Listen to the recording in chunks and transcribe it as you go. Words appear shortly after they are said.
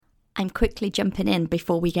I'm quickly jumping in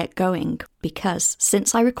before we get going because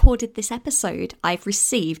since I recorded this episode, I've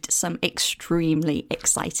received some extremely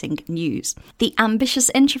exciting news. The Ambitious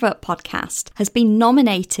Introvert podcast has been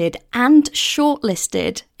nominated and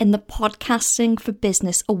shortlisted in the Podcasting for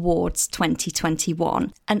Business Awards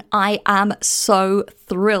 2021. And I am so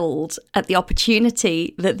thrilled at the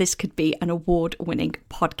opportunity that this could be an award-winning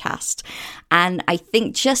podcast. And I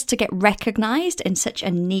think just to get recognized in such a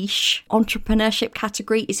niche entrepreneurship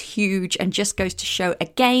category is huge and just goes to show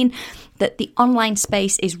again that the online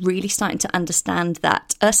space is really starting to understand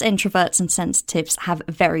that us introverts and sensitives have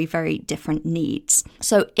very, very different needs.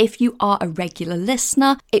 So if you are a regular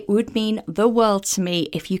listener, it would mean the world to me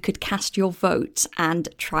if you could cast your vote and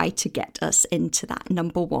try to get us into that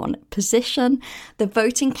number one position. The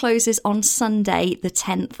voting closes on Sunday, the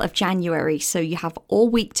 10th of January, so you have all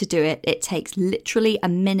week to do it. It takes literally a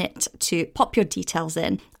minute to pop your details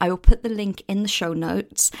in. I will put the link in the show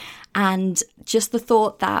notes. And just the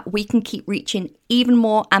thought that we can keep reaching even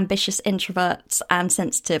more ambitious introverts and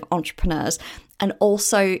sensitive entrepreneurs and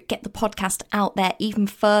also get the podcast out there even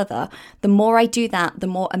further. The more I do that, the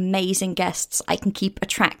more amazing guests I can keep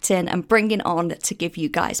attracting and bringing on to give you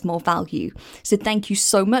guys more value. So thank you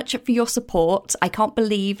so much for your support. I can't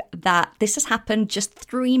believe that this has happened just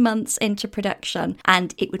 3 months into production,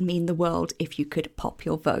 and it would mean the world if you could pop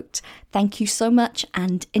your vote. Thank you so much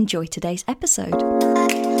and enjoy today's episode.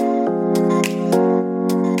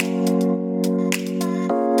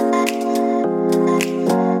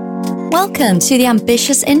 Welcome to the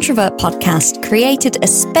Ambitious Introvert podcast, created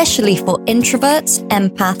especially for introverts,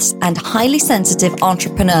 empaths, and highly sensitive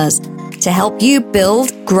entrepreneurs to help you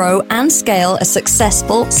build, grow, and scale a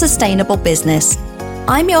successful, sustainable business.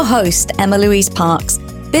 I'm your host, Emma Louise Parks,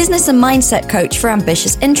 business and mindset coach for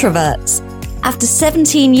ambitious introverts. After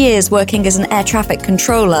 17 years working as an air traffic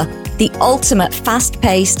controller, the ultimate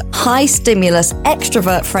fast-paced, high-stimulus,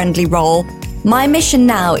 extrovert-friendly role, my mission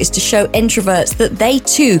now is to show introverts that they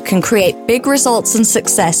too can create big results and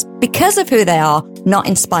success because of who they are, not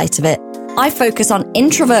in spite of it. I focus on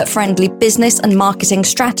introvert-friendly business and marketing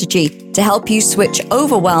strategy to help you switch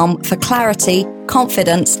overwhelm for clarity,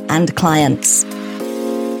 confidence, and clients.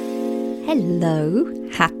 Hello,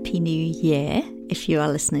 Happy New Year if you are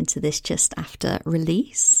listening to this just after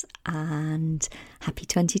release, and happy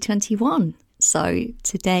 2021. So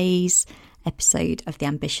today's episode of the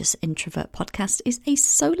Ambitious Introvert podcast is a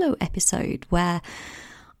solo episode where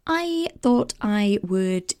I thought I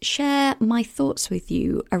would share my thoughts with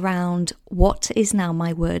you around what is now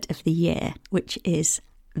my word of the year, which is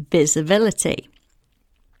visibility.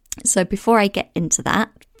 So before I get into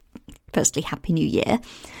that, firstly, Happy New Year.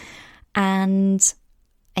 And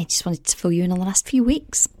I just wanted to fill you in on the last few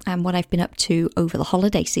weeks and what I've been up to over the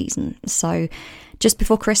holiday season. So just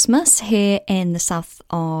before Christmas here in the south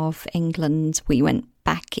of England, we went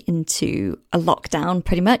back into a lockdown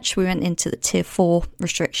pretty much. We went into the tier 4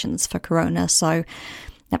 restrictions for Corona. So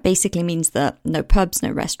that basically means that no pubs,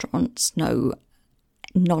 no restaurants, no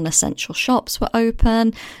non-essential shops were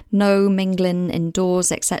open, no mingling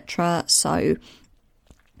indoors, etc. So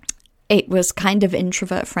it was kind of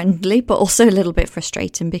introvert friendly, but also a little bit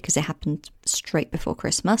frustrating because it happened straight before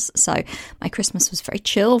Christmas. So my Christmas was very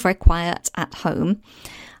chill, very quiet at home.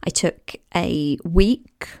 I took a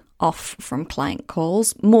week off from client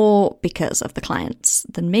calls, more because of the clients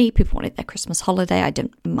than me. People wanted their Christmas holiday. I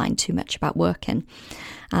didn't mind too much about working.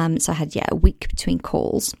 So I had, a week between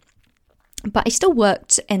calls. But I still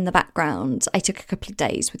worked in the background. I took a couple of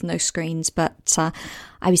days with no screens, but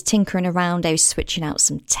I was tinkering around. I was switching out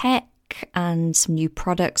some tech and some new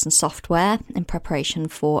products and software in preparation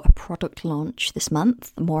for a product launch this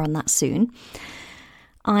month. More on that soon.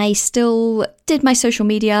 I still did my social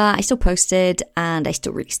media, I still posted, and I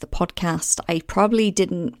still released the podcast. I probably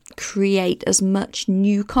didn't create as much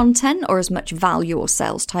new content or as much value or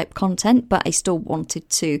sales type content, but I still wanted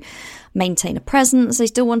to maintain a presence. I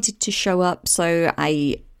still wanted to show up. So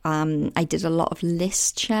I did a lot of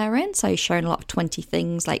list sharing. So I was sharing a lot of 20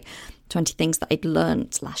 things, like 20 things that I'd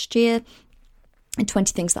learned last year and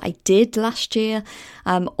 20 things that I did last year.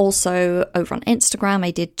 Also over on Instagram,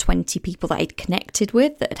 I did 20 people that I'd connected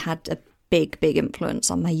with that had a big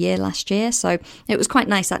influence on my year last year. So it was quite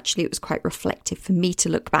nice, actually. It was quite reflective for me to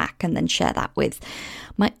look back and then share that with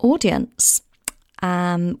my audience.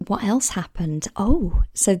 What else happened? Oh,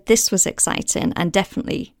 so this was exciting and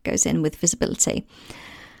definitely goes in with visibility.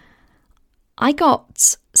 I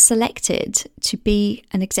got selected to be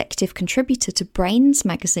an executive contributor to Brains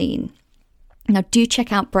magazine. Now, do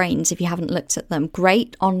check out Brains if you haven't looked at them.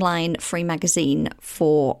 Great online free magazine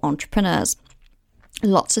for entrepreneurs.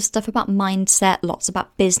 Lots of stuff about mindset, lots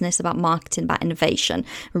about business, about marketing, about innovation.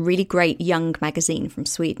 A really great young magazine from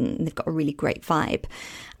Sweden. And they've got a really great vibe.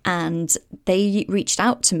 And they reached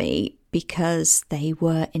out to me because they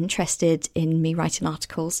were interested in me writing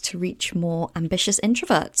articles to reach more ambitious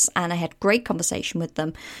introverts. And I had great conversation with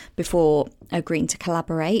them before agreeing to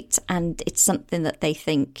collaborate. And it's something that they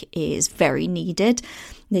think is very needed.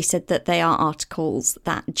 They said that they are articles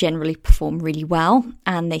that generally perform really well.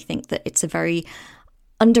 And they think that it's a very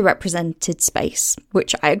underrepresented space,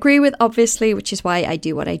 which I agree with, obviously, which is why I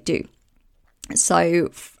do what I do. So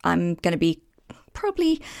I'm going to be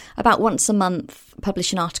probably about once a month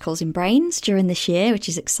publishing articles in Brains during this year, which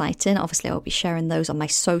is exciting. Obviously, I'll be sharing those on my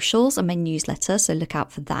socials and my newsletter, so look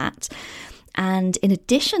out for that. And in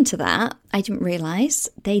addition to that, I didn't realise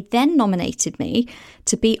they then nominated me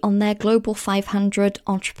to be on their Global 500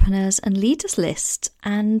 Entrepreneurs and Leaders list,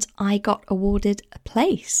 and I got awarded a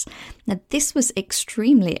place. Now, this was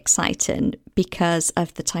extremely exciting because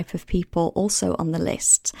of the type of people also on the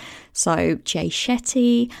list. So Jay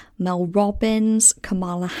Shetty, Mel Robbins,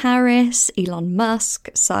 Kamala Harris, Elon Musk.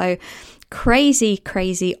 So crazy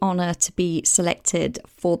honour to be selected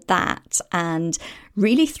for that, and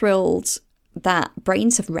really thrilled that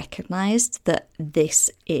Brains have recognised that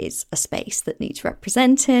this is a space that needs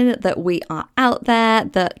representing, that we are out there,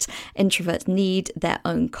 that introverts need their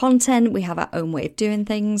own content. We have our own way of doing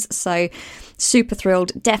things. So super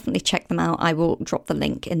thrilled. Definitely check them out. I will drop the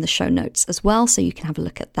link in the show notes as well, so you can have a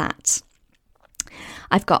look at that.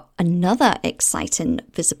 I've got another exciting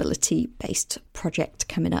visibility-based project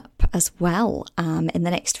coming up as well in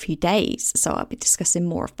the next few days. So I'll be discussing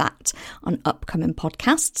more of that on upcoming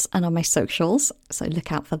podcasts and on my socials. So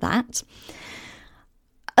look out for that.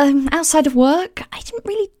 Outside of work, I didn't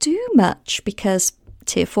really do much because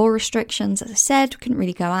Tier 4 restrictions, as I said, we couldn't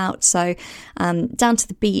really go out. So down to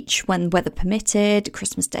the beach when weather permitted.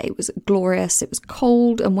 Christmas Day was glorious. It was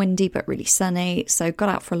cold and windy, but really sunny. So got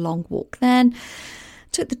out for a long walk then.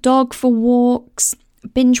 Took the dog for walks,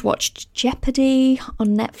 binge watched Jeopardy on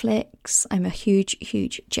Netflix. I'm a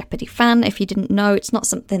huge Jeopardy fan. If you didn't know, it's not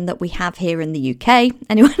something that we have here in the UK.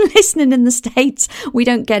 Anyone listening in the States, we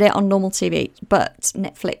don't get it on normal TV, but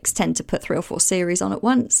Netflix tend to put 3 or 4 series on at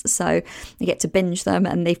once. So you get to binge them,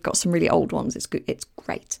 and they've got some really old ones. It's good. It's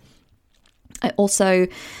great. I also...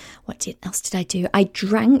 What else did I do? I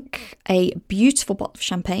drank a beautiful bottle of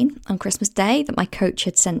champagne on Christmas Day that my coach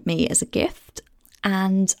had sent me as a gift.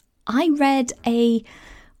 And I read a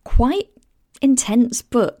quite intense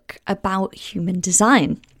book about human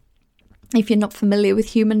design. If you're not familiar with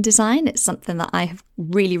human design, it's something that I have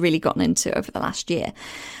really gotten into over the last year.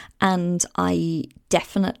 And I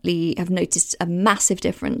definitely have noticed a massive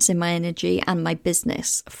difference in my energy and my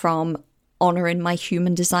business from honouring my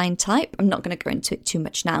human design type. I'm not going to go into it too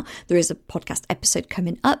much now. There is a podcast episode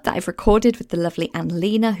coming up that I've recorded with the lovely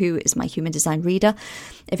Annalena, who is my human design reader.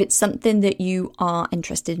 If it's something that you are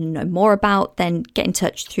interested in know more about, then get in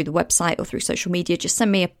touch through the website or through social media. Just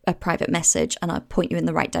send me a private message and I'll point you in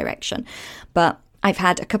the right direction. But I've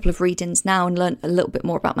had a couple of readings now and learned a little bit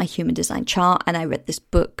more about my human design chart, and I read this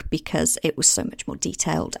book because it was so much more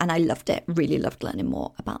detailed and I loved it. Really loved learning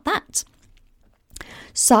more about that.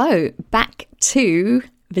 So back to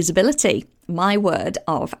visibility, my word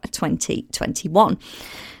of 2021.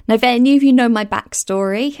 Now, if any of you know my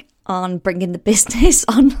backstory on bringing the business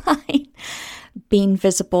online, being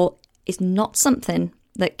visible is not something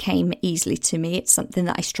that came easily to me. It's something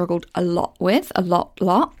that I struggled a lot with, a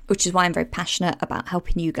lot, which is why I'm very passionate about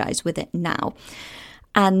helping you guys with it now.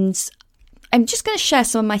 And I'm just going to share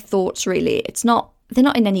some of my thoughts, really. They're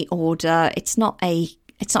not in any order. It's not a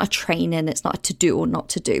training, it's not a to do or not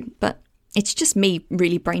to do, but it's just me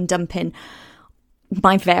really brain dumping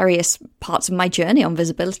my various parts of my journey on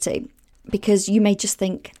visibility, because you may just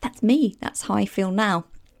think, that's me, that's how I feel now.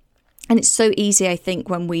 And it's so easy, I think,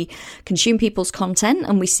 when we consume people's content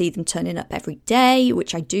and we see them turning up every day,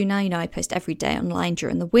 which I do now. I post every day online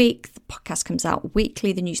during the week. The podcast comes out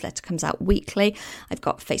weekly. The newsletter comes out weekly. I've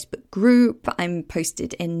got a Facebook group. I'm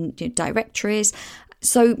posted in directories.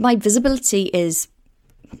 So my visibility is,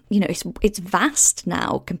 it's vast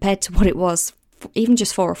now compared to what it was even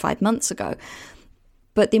just 4 or 5 months ago.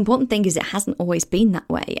 But the important thing is it hasn't always been that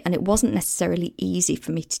way, and it wasn't necessarily easy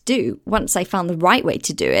for me to do. Once I found the right way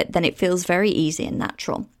to do it, then it feels very easy and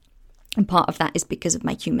natural. And part of that is because of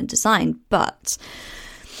my human design. But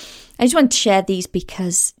I just wanted to share these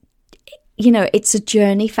because, it's a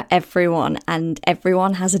journey for everyone, and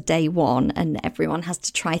everyone has a day one, and everyone has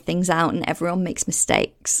to try things out, and everyone makes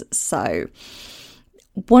mistakes. So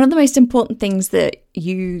one of the most important things that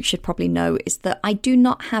you should probably know is that I do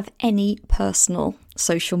not have any personal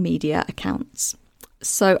social media accounts.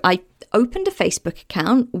 So I opened a Facebook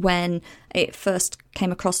account when it first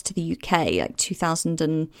came across to the UK, like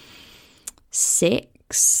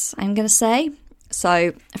 2006, I'm going to say.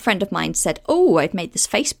 So a friend of mine said, "Oh, I've made this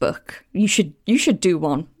Facebook. You should do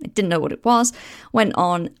one." I didn't know what it was. Went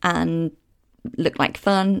on and looked like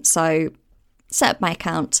fun. So set up my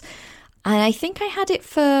account. And I think I had it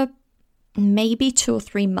for maybe 2 or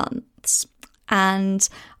 3 months. And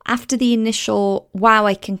after the initial, wow,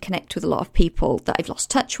 I can connect with a lot of people that I've lost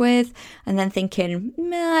touch with, and then thinking,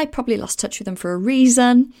 I probably lost touch with them for a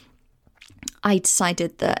reason, I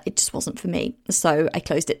decided that it just wasn't for me. So I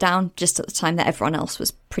closed it down just at the time that everyone else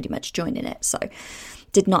was pretty much joining it. So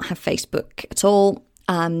did not have Facebook at all.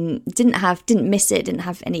 Didn't miss it, didn't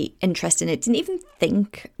have any interest in it, didn't even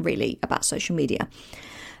think really about social media.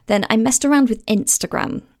 Then I messed around with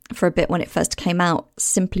Instagram for a bit when it first came out,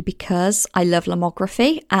 simply because I love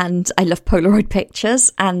lomography and I love Polaroid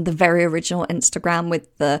pictures, and the very original Instagram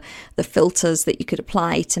with the filters that you could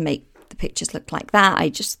apply to make the pictures look like that, I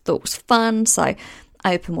just thought was fun. So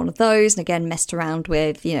I opened one of those and again messed around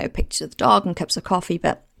with, pictures of the dog and cups of coffee,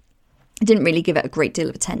 but I didn't really give it a great deal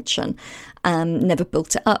of attention. Never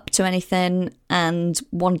built it up to anything. And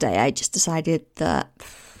one day I just decided that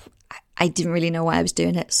I didn't really know why I was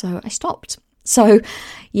doing it, so I stopped. So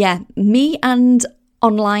yeah, me and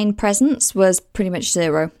online presence was pretty much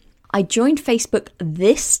zero. I joined Facebook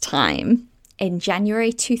this time in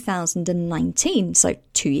January 2019, so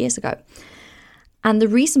 2 years ago. And the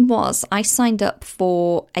reason was I signed up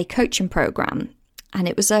for a coaching program, and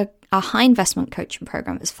it was a high investment coaching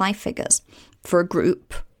program. It was 5 figures for a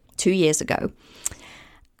group 2 years ago.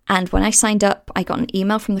 And when I signed up, I got an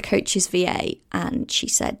email from the coach's VA, and she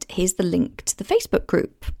said, "Here's the link to the Facebook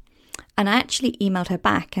group." And I actually emailed her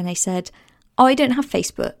back and I said, "Oh, I don't have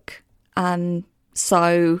Facebook.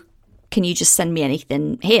 So can you just send me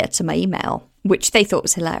anything here to my email?" Which they thought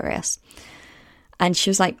was hilarious. And she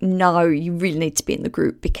was like, "No, you really need to be in the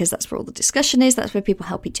group, because that's where all the discussion is. That's where people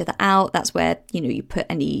help each other out. That's where, you put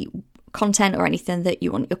any content or anything that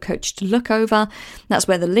you want your coach to look over. That's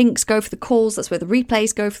where the links go for the calls. That's where the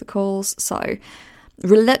replays go for the calls." So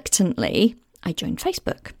reluctantly, I joined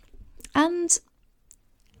Facebook. And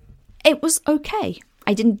it was okay.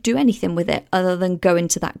 I didn't do anything with it other than go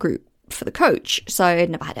into that group for the coach. So I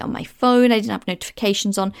never had it on my phone. I didn't have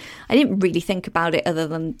notifications on. I didn't really think about it other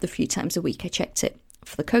than the few times a week I checked it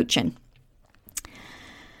for the coaching.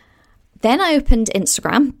 Then I opened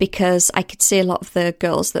Instagram because I could see a lot of the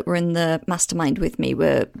girls that were in the mastermind with me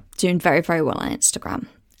were doing very, very well on Instagram.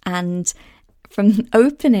 And from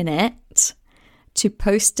opening it to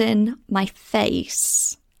posting my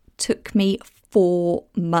face took me 4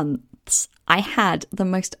 months. I had the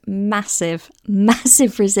most massive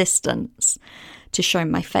resistance to show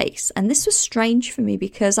my face. And this was strange for me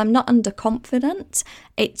because I'm not underconfident.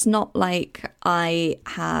 It's not like I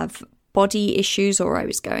have body issues or I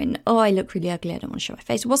was going, "Oh, I look really ugly, I don't want to show my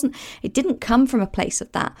face." It didn't come from a place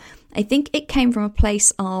of that. I think it came from a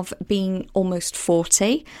place of being almost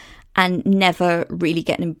 40 and never really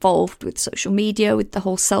getting involved with social media, with the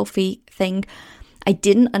whole selfie thing. I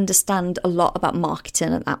didn't understand a lot about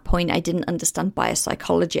marketing at that point. I didn't understand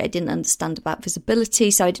biopsychology. I didn't understand about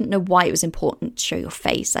visibility. So I didn't know why it was important to show your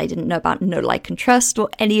face. I didn't know about know, like, and trust, or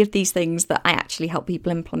any of these things that I actually help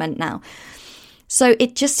people implement now. So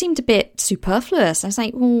it just seemed a bit superfluous. I was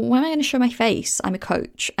like, well, why am I going to show my face? I'm a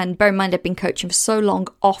coach. And bear in mind, I've been coaching for so long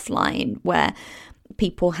offline where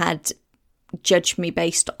people had judged me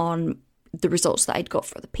based on the results that I'd got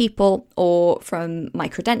for other people or from my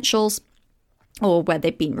credentials, or where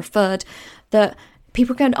they've been referred, that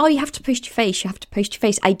people were going, "Oh, you have to post your face, you have to post your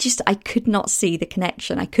face." I could not see the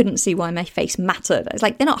connection. I couldn't see why my face mattered. I was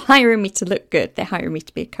like, they're not hiring me to look good, they're hiring me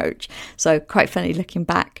to be a coach. So quite funny looking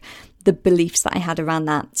back, the beliefs that I had around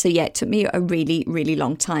that. So yeah, it took me a really, really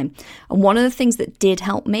long time. And one of the things that did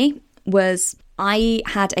help me was I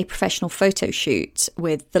had a professional photo shoot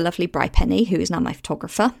with the lovely Bri Penny, who is now my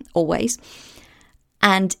photographer, always.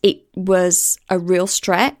 And it was a real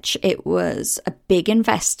stretch. It was a big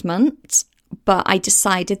investment, but I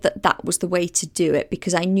decided that that was the way to do it,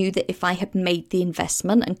 because I knew that if I had made the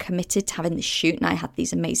investment and committed to having the shoot and I had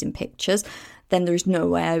these amazing pictures, then there's no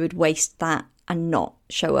way I would waste that and not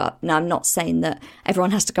show up. Now, I'm not saying that everyone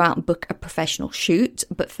has to go out and book a professional shoot,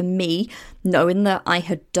 but for me, knowing that I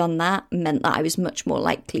had done that meant that I was much more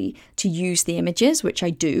likely to use the images, which I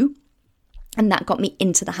do. And that got me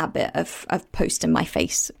into the habit of posting my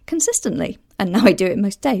face consistently. And now I do it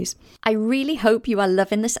most days. I really hope you are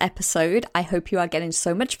loving this episode. I hope you are getting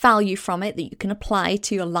so much value from it that you can apply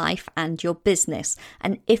to your life and your business.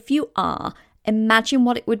 And if you are, imagine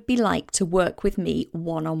what it would be like to work with me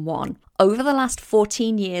one-on-one. over the last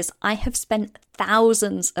 14 years, I have spent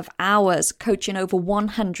thousands of hours coaching over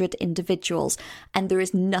 100 individuals, and there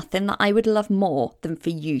is nothing that I would love more than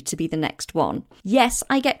for you to be the next one. Yes,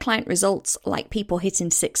 I get client results like people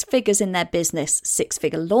hitting 6 figures in their business,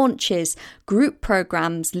 6-figure launches, group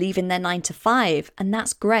programs, leaving their 9 to 5, and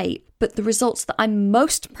that's great. But the results that I'm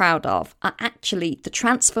most proud of are actually the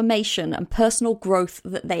transformation and personal growth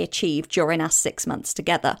that they achieved during our 6 months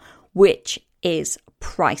together, which is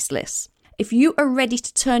priceless. If you are ready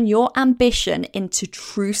to turn your ambition into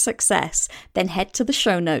true success, then head to the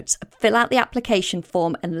show notes, fill out the application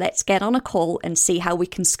form, and let's get on a call and see how we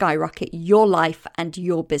can skyrocket your life and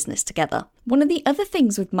your business together. One of the other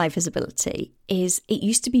things with my visibility is it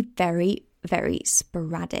used to be very, very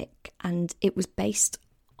sporadic, and it was based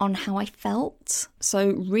on how I felt.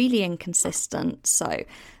 So really inconsistent. So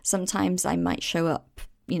sometimes I might show up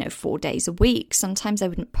 4 days a week. Sometimes I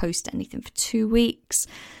wouldn't post anything for 2 weeks.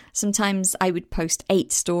 Sometimes I would post 8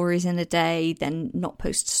 stories in a day, then not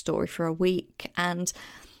post a story for a week. And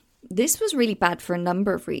this was really bad for a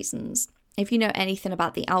number of reasons. If you know anything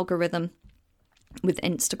about the algorithm with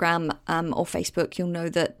Instagram or Facebook, you'll know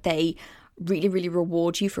that they really, really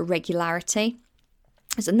reward you for regularity.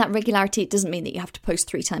 So in that regularity, it doesn't mean that you have to post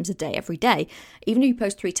 3 times a day every day, even if you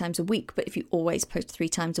post 3 times a week. But if you always post 3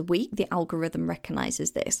 times a week, the algorithm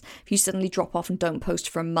recognizes this. If you suddenly drop off and don't post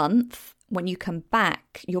for a month, when you come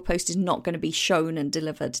back, your post is not going to be shown and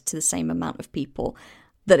delivered to the same amount of people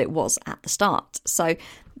that it was at the start. So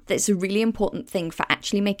that's a really important thing for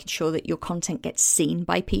actually making sure that your content gets seen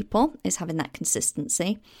by people, is having that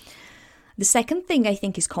consistency. The second thing I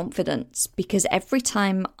think is confidence, because every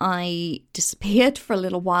time I disappeared for a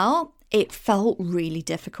little while, it felt really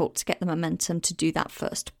difficult to get the momentum to do that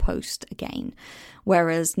first post again.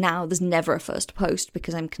 Whereas now there's never a first post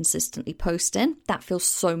because I'm consistently posting. That feels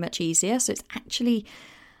so much easier. So it's actually,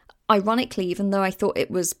 ironically, even though I thought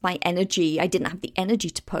it was my energy, I didn't have the energy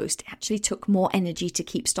to post, it actually took more energy to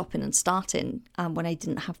keep stopping and starting when I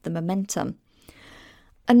didn't have the momentum.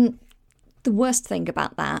 And the worst thing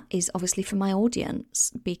about that is obviously for my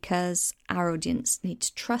audience, because our audience needs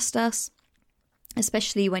to trust us,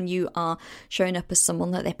 especially when you are showing up as someone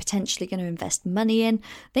that they're potentially going to invest money in.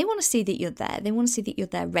 They want to see that you're there. They want to see that you're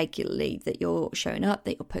there regularly, that you're showing up,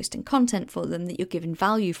 that you're posting content for them, that you're giving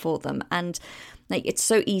value for them. And it's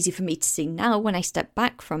so easy for me to see now when I step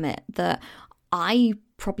back from it that I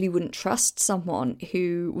probably wouldn't trust someone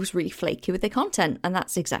who was really flaky with their content. And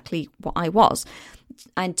that's exactly what I was.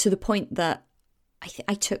 And to the point that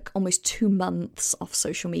I took almost 2 months off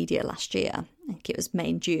social media last year. I think it was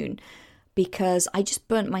May and June, because I just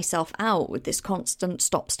burnt myself out with this constant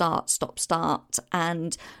stop, start,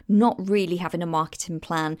 and not really having a marketing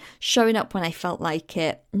plan, showing up when I felt like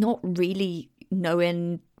it, not really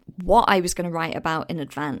knowing what I was going to write about in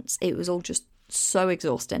advance. It was all just so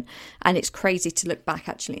exhausting. And it's crazy to look back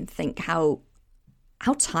actually and think how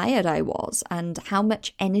tired I was and how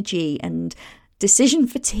much energy and decision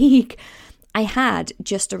fatigue I had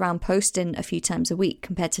just around posting a few times a week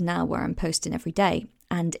compared to now where I'm posting every day.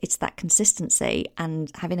 And it's that consistency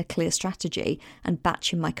and having a clear strategy and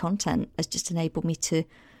batching my content has just enabled me to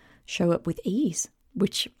show up with ease,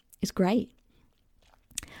 which is great.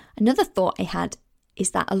 Another thought I had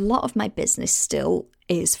is that a lot of my business still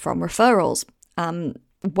is from referrals.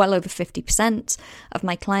 Well over 50% of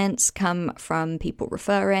my clients come from people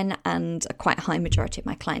referring, and a quite high majority of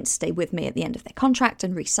my clients stay with me at the end of their contract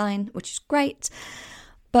and re-sign, which is great.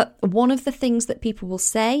 But one of the things that people will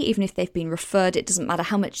say, even if they've been referred, it doesn't matter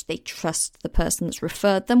how much they trust the person that's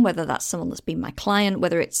referred them, whether that's someone that's been my client,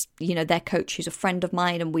 whether it's, their coach who's a friend of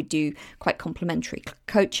mine and we do quite complimentary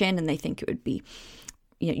coaching and they think it would be,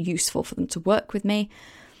 useful for them to work with me.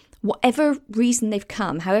 Whatever reason they've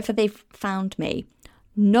come, however they've found me,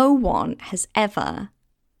 no one has ever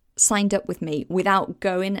signed up with me without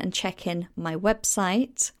going and checking my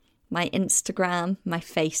website, my Instagram, my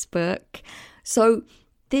Facebook. So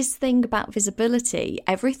this thing about visibility,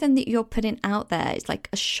 everything that you're putting out there is like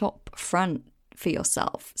a shop front for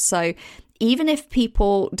yourself. So even if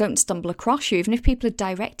people don't stumble across you, even if people are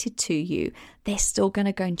directed to you, they're still going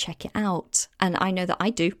to go and check it out. And I know that I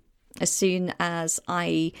do. As soon as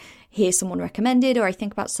I hear someone recommended or I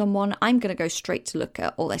think about someone, I'm going to go straight to look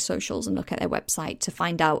at all their socials and look at their website to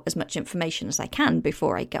find out as much information as I can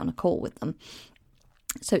before I get on a call with them.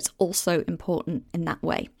 So it's also important in that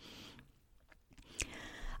way.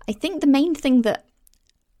 I think the main thing that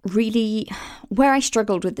really, where I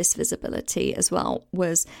struggled with this visibility as well,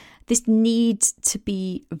 was this need to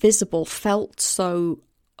be visible felt so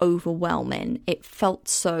overwhelming. It felt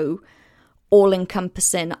so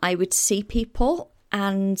all-encompassing. I would see people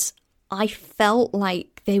and I felt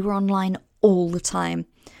like they were online all the time.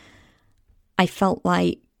 I felt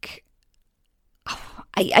like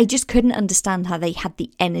I just couldn't understand how they had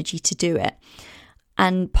the energy to do it.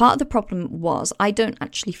 And part of the problem was I don't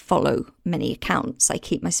actually follow many accounts. I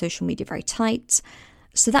keep my social media very tight.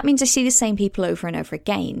 So that means I see the same people over and over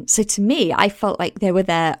again. So to me, I felt like they were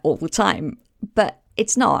there all the time. But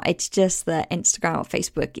it's not. It's just that Instagram or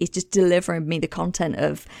Facebook is just delivering me the content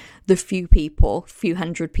of the few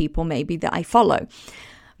hundred people maybe that I follow.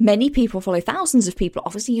 Many people follow thousands of people.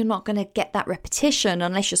 Obviously, you're not going to get that repetition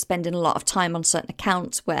unless you're spending a lot of time on certain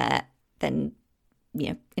accounts where then,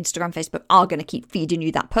 Instagram, Facebook are going to keep feeding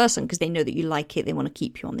you that person because they know that you like it. They want to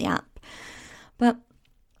keep you on the app. But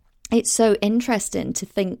it's so interesting to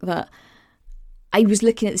think that I was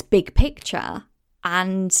looking at this big picture,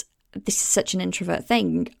 and this is such an introvert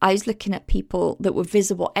thing. I was looking at people that were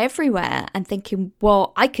visible everywhere and thinking,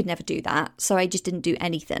 well, I could never do that. So I just didn't do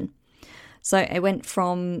anything. So I went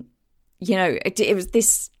from, it was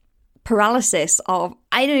this paralysis of,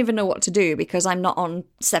 I don't even know what to do because I'm not on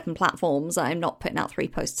 7 platforms. I'm not putting out 3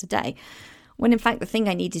 posts a day. When in fact, the thing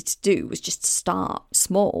I needed to do was just start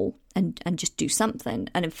small and just do something.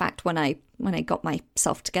 And in fact, when I got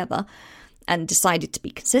myself together and decided to be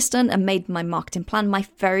consistent and made my marketing plan, my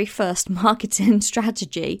very first marketing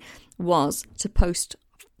strategy was to post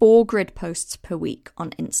 4 grid posts per week on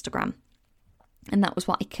Instagram. And that was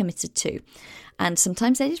what I committed to. And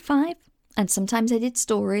sometimes I did 5 and sometimes I did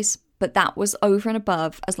stories, but that was over and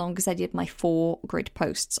above. As long as I did my 4 grid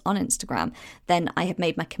posts on Instagram, then I had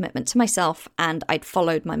made my commitment to myself and I'd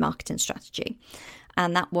followed my marketing strategy.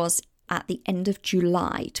 And that was at the end of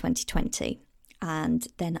July 2020. And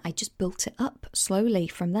then I just built it up slowly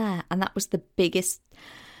from there. And that was the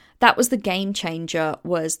game changer,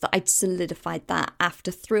 was that I'd solidified that after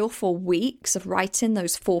 3 or 4 weeks of writing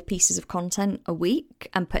those 4 pieces of content a week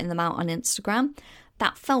and putting them out on Instagram.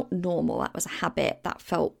 That felt normal. That was a habit. That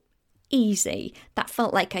felt easy. That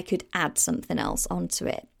felt like I could add something else onto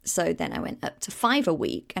it. So then I went up to 5 a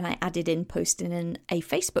week and I added in posting in a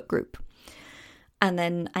Facebook group. And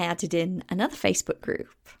then I added in another Facebook group.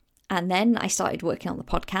 And then I started working on the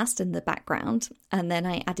podcast in the background. And then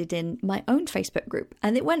I added in my own Facebook group.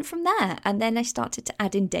 And it went from there. And then I started to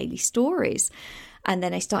add in daily stories. And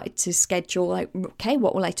then I started to schedule, okay,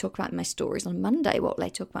 what will I talk about in my stories on Monday? What will I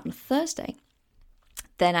talk about on Thursday?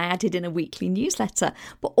 Then I added in a weekly newsletter.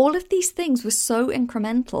 But all of these things were so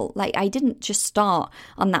incremental. Like, I didn't just start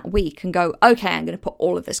on that week and go, okay, I'm going to put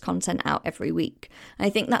all of this content out every week. And I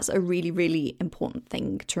think that's a really, really important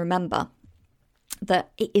thing to remember,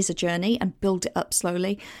 that it is a journey, and build it up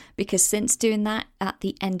slowly. Because since doing that at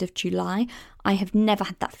the end of July, I have never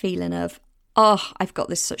had that feeling of, oh, I've got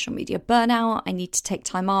this social media burnout. I need to take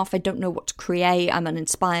time off. I don't know what to create. I'm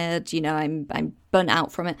uninspired. I'm burnt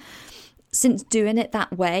out from it. Since doing it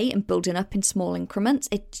that way and building up in small increments,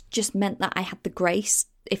 it just meant that I had the grace.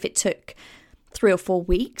 If it took 3 or 4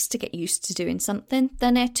 weeks to get used to doing something,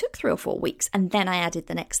 then it took 3 or 4 weeks and then I added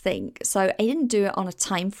the next thing. So I didn't do it on a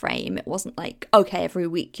time frame. It wasn't like, okay, every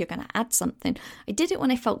week you're going to add something. I did it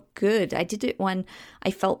when I felt good. I did it when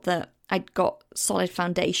I felt that I'd got solid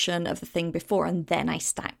foundation of the thing before, and then I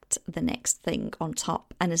stacked the next thing on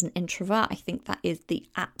top. And as an introvert, I think that is the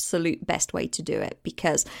absolute best way to do it,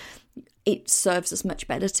 because it serves us much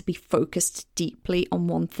better to be focused deeply on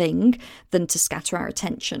one thing than to scatter our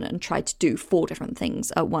attention and try to do 4 different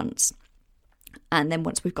things at once. And then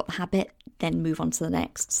once we've got the habit, then move on to the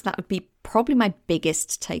next. So that would be probably my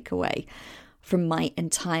biggest takeaway from my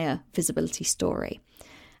entire visibility story.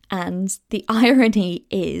 And the irony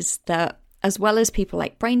is that, as well as people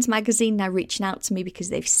like Brains Magazine now reaching out to me because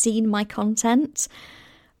they've seen my content,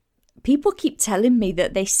 people keep telling me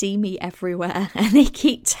that they see me everywhere, and they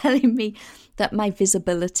keep telling me that my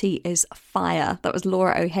visibility is fire. That was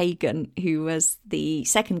Laura O'Hagan, who was the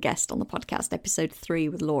second guest on the podcast, episode 3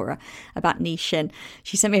 with Laura, about niching.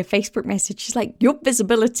 She sent me a Facebook message. She's like, your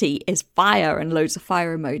visibility is fire, and loads of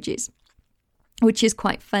fire emojis, which is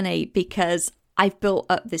quite funny because I've built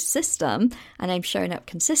up this system and I'm showing up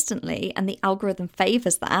consistently, and the algorithm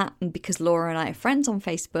favors that. And because Laura and I are friends on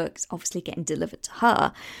Facebook, it's obviously getting delivered to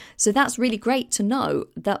her. So that's really great to know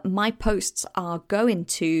that my posts are going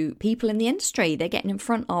to people in the industry. They're getting in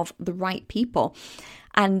front of the right people.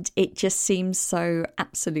 And it just seems so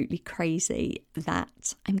absolutely crazy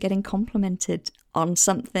that I'm getting complimented on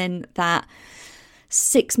something that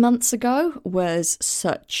 6 months ago was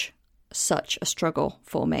such a struggle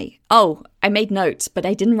for me. Oh, I made notes, but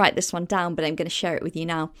I didn't write this one down, but I'm going to share it with you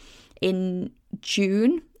now. In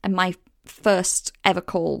June, and my first ever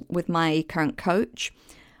call with my current coach,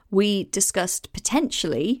 we discussed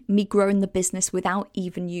potentially me growing the business without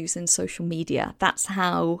even using social media. That's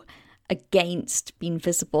how against being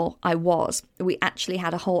visible I was. We actually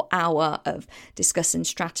had a whole hour of discussing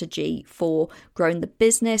strategy for growing the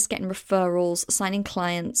business, getting referrals, signing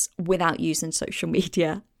clients without using social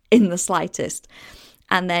media in the slightest.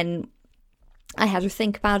 And then I had to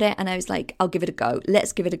think about it and I was like, I'll give it a go.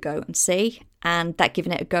 Let's give it a go and see. And that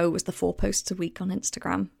giving it a go was the 4 posts a week on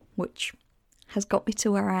Instagram, which has got me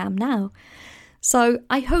to where I am now. So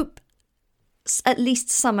I hope at least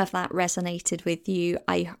some of that resonated with you.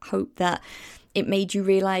 I hope that it made you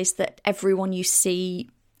realize that everyone you see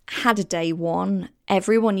had a day one.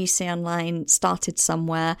 Everyone you see online started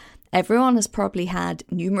somewhere. Everyone has probably had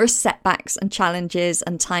numerous setbacks and challenges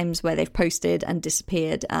and times where they've posted and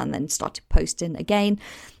disappeared and then started posting again.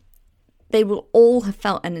 They will all have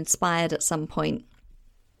felt uninspired at some point.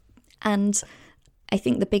 And I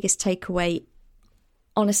think the biggest takeaway,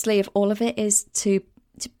 honestly, of all of it is to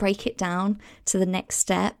break it down to the next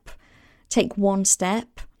step. Take one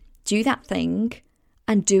step, do that thing,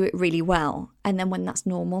 and do it really well. And then when that's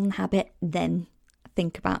normal and habit, then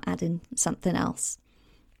think about adding something else.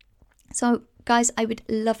 So, guys, I would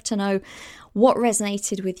love to know what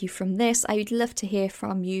resonated with you from this. I would love to hear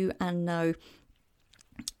from you and know,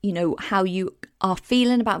 how you are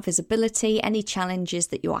feeling about visibility, any challenges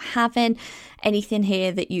that you are having, anything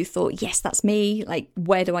here that you thought, yes, that's me, like,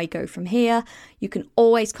 where do I go from here? You can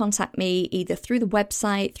always contact me either through the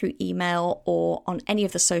website, through email, or on any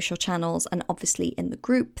of the social channels, and obviously in the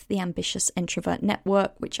group, the Ambitious Introvert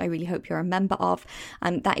Network, which I really hope you're a member of.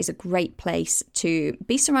 That is a great place to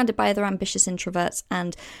be surrounded by other ambitious introverts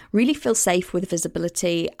and really feel safe with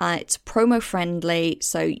visibility. It's promo friendly,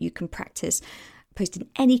 so you can practice posting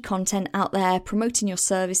any content out there, promoting your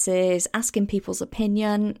services, asking people's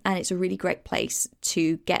opinion, and it's a really great place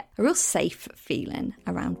to get a real safe feeling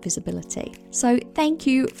around visibility. So thank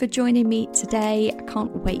you for joining me today. I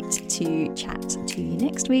can't wait to chat to you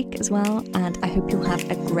next week as well, and I hope you'll have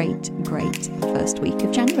a great first week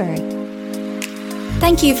of January.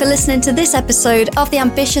 Thank you for listening to this episode of the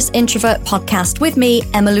Ambitious Introvert Podcast with me,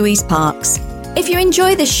 Emma Louise Parks. If you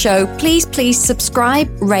enjoy this show, please subscribe,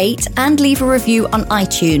 rate, and leave a review on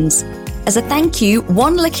iTunes. As a thank you,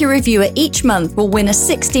 one lucky reviewer each month will win a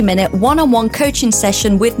 60-minute one-on-one coaching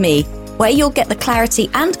session with me, where you'll get the clarity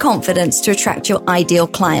and confidence to attract your ideal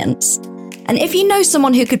clients. And if you know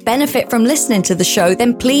someone who could benefit from listening to the show,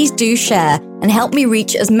 then please do share and help me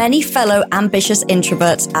reach as many fellow ambitious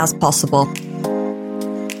introverts as possible.